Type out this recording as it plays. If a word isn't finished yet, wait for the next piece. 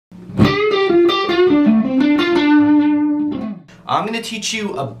I'm going to teach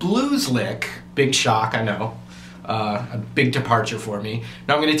you a blues lick. Big shock, I know. A big departure for me.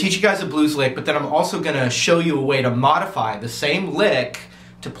 Now I'm going to teach you guys a blues lick, but then I'm also going to show you a way to modify the same lick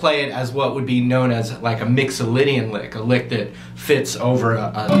to play it as what would be known as like a mixolydian lick, a lick that fits over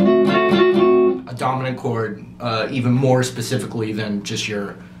a dominant chord even more specifically than just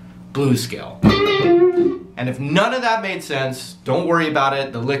your blues scale. And if none of that made sense, don't worry about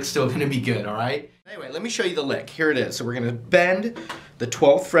it, the lick's still going to be good, alright? Anyway, let me show you the lick. Here it is. So we're going to bend the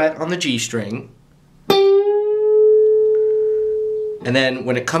 12th fret on the G string, and then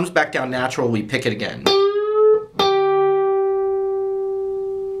when it comes back down natural, we pick it again.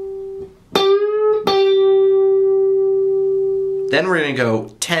 Then we're going to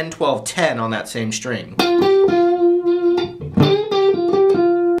go 10, 12, 10 on that same string.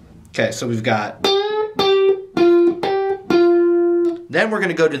 Okay, so we've got... Then we're going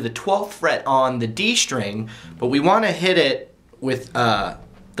to go to the 12th fret on the D string, but we want to hit it with the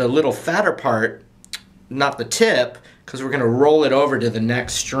little fatter part, not the tip, because we're going to roll it over to the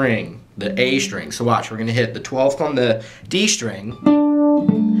next string, the A string. So watch, we're going to hit the 12th on the D string,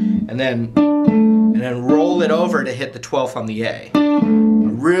 and then roll it over to hit the 12th on the A. A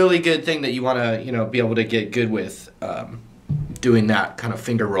really good thing that you want to, be able to get good with doing that kind of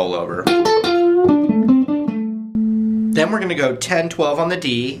finger rollover. Then we're going to go 10, 12 on the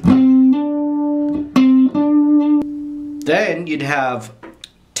D. Then you'd have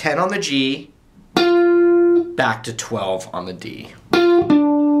 10 on the G, back to 12 on the D.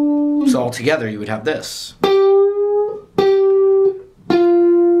 So altogether you would have this.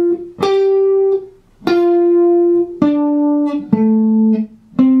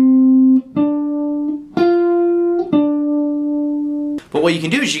 But what you can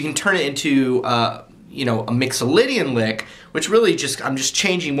do is you can turn it into a mixolydian lick, which really I'm just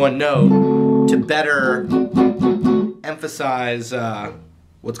changing one note to better emphasize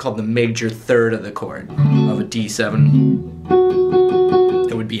what's called the major third of the chord of a D7.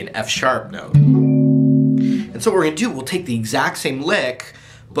 It would be an F sharp note. And so what we're going to do, we'll take the exact same lick,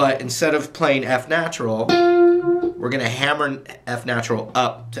 but instead of playing F natural, we're going to hammer F natural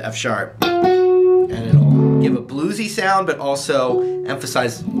up to F sharp. And it'll give a bluesy sound, but also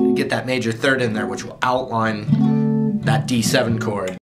emphasize, get that major third in there, which will outline that D7 chord.